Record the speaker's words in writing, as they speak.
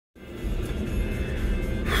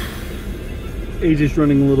AJ's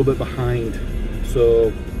running a little bit behind, so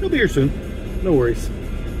he'll be here soon. No worries.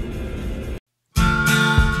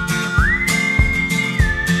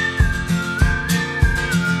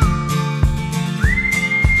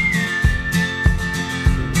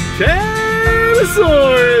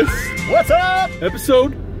 Chatasaurus! What's up?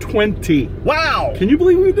 Episode 20. Wow! Can you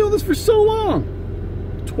believe we've been doing this for so long?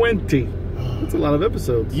 20. That's a lot of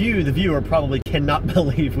episodes. You, the viewer, probably cannot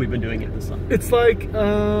believe we've been doing it this long. It's like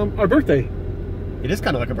our birthday. It is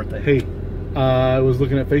kind of like a birthday. Hey, I was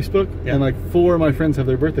looking at Facebook, and like 4 of my friends have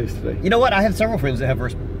their birthdays today. You know what? I have several friends that have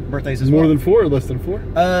birthdays as well. More than 4 or less than 4?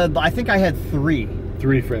 I think I had 3.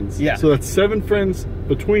 3 friends. Yeah. So that's 7 friends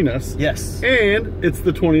between us. Yes. And it's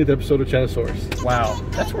the 20th episode of Chatasaurus. Wow.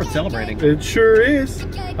 That's worth celebrating. It sure is.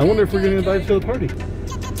 I wonder if we're getting invited to the party.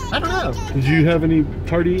 I don't know. Did you have any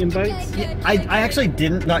party invites? Yeah, I actually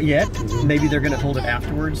didn't, not yet. Maybe they're going to hold it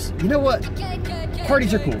afterwards. You know what?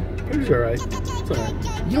 Parties are cool. Parties are alright. It's alright.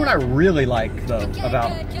 You know what I really like, though,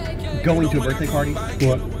 about going to a birthday party?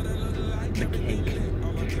 What? The cake.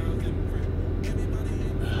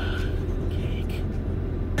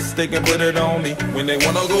 They can put it on me when they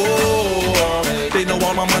wanna go. They know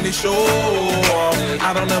all my money show.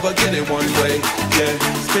 I don't ever get it one way. Yeah,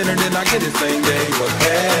 spend it and I get it same day. But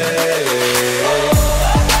hey,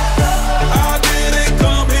 I didn't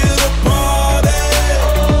come here to party.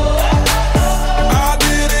 I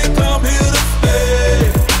didn't come here to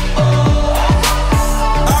stay.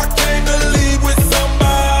 I came to leave with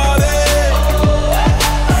somebody.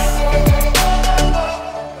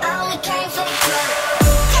 I only came for the club.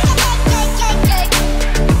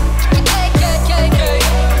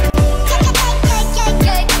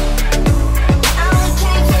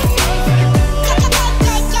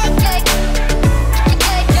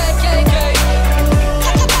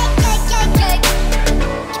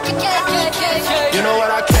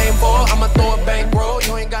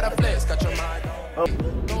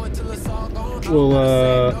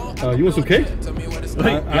 Well, you want some cake?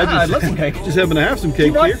 I'd love some cake. Just happen to have some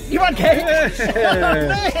cake here. You want cake?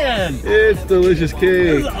 Yeah. Man! It's delicious cake.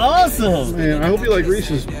 This is awesome! Man, I hope you like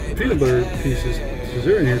Reese's peanut butter pieces, because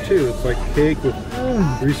they're in here too. It's like cake with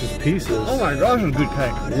Reese's pieces. Oh my gosh, it's good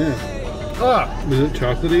cake. Yeah. Ah, Is it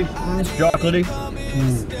chocolatey? it's chocolately.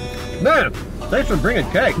 Man, thanks for bringing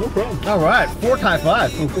cake. No problem. All right, 4 high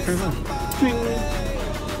 5. Oh, okay, fine.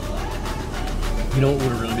 You know what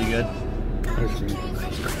would really be good? Ice cream.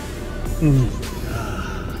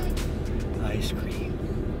 Ice cream.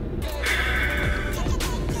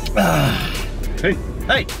 Hey.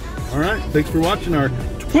 Hey. All right. Thanks for watching our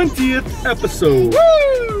 20th episode.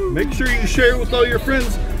 Woo! Make sure you share it with all your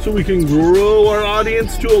friends so we can grow our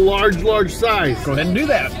audience to a large size. Go ahead and do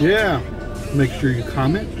that. Yeah. Make sure you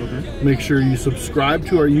comment. Make sure you subscribe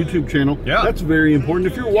to our YouTube channel. Yeah. That's very important.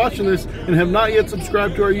 If you're watching this and have not yet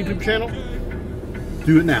subscribed to our YouTube channel,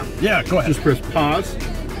 do it now. Yeah, go ahead. Just press pause.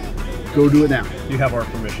 Go do it now. You have our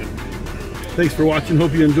permission. Thanks for watching.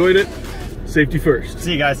 Hope you enjoyed it. Safety first.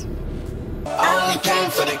 See you guys. I only came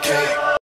for the cake.